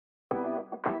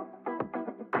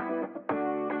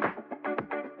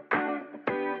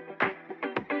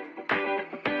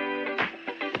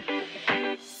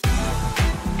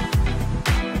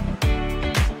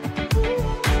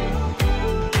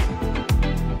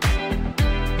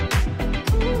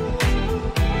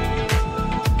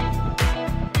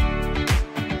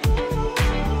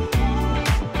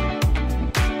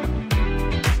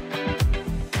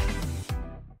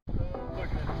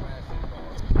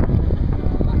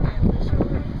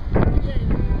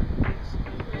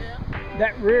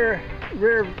that rear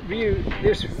view,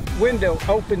 this window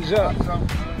opens up,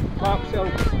 pops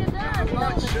open. I'm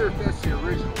not sure if that's the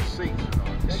original seats or not.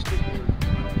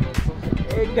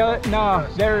 It does, no,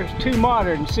 they're too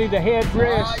modern. See the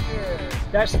headrest? Oh, yeah.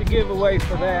 That's the giveaway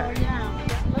for that.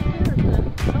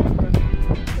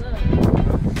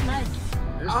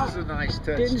 This is a nice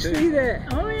touch. Didn't too. see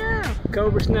that. Oh yeah.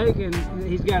 Cobra snake, and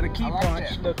he's got a key I like punch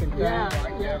that. looking thing. Yeah. I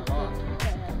like that a lot.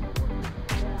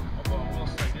 Although I will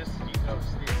say this, you notice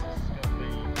this is going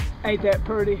to be. Ain't that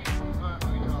pretty?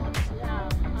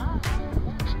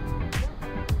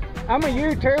 I'm a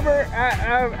YouTuber.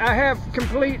 I have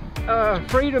complete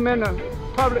freedom in the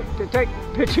public to take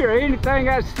a picture of anything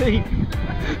I see.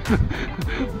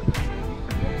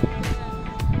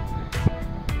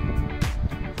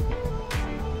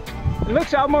 It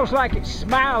looks almost like it's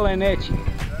smiling at you.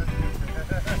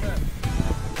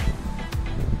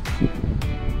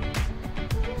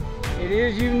 It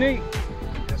is unique.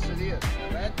 Yes, it is.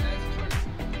 That's true.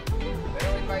 They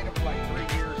only made them for like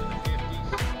 3 years in the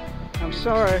 50s. I'm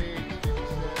sorry.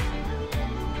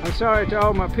 I'm sorry to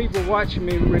all my people watching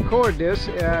me record this.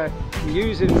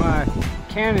 Using my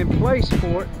Canon Play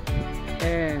Sport,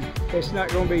 and it's not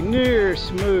going to be near as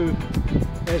smooth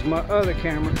as my other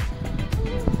camera.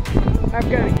 I've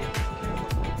got to get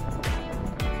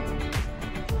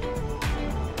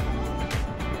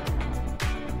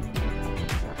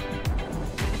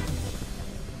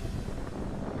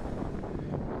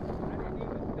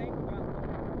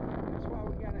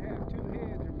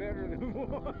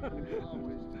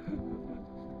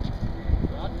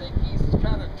I think he's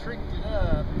kind of tricked it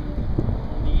up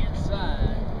on the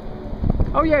inside.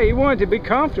 Oh yeah, he wanted to be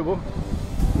comfortable.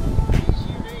 He's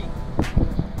unique.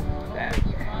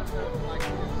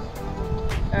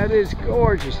 That is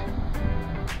gorgeous.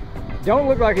 Don't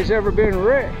look like it's ever been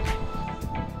wrecked.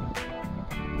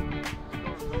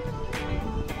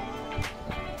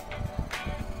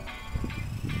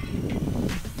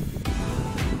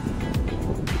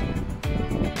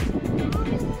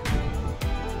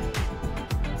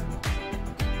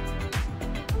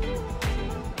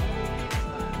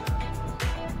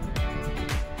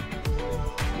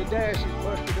 The dash is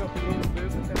busted up a little bit.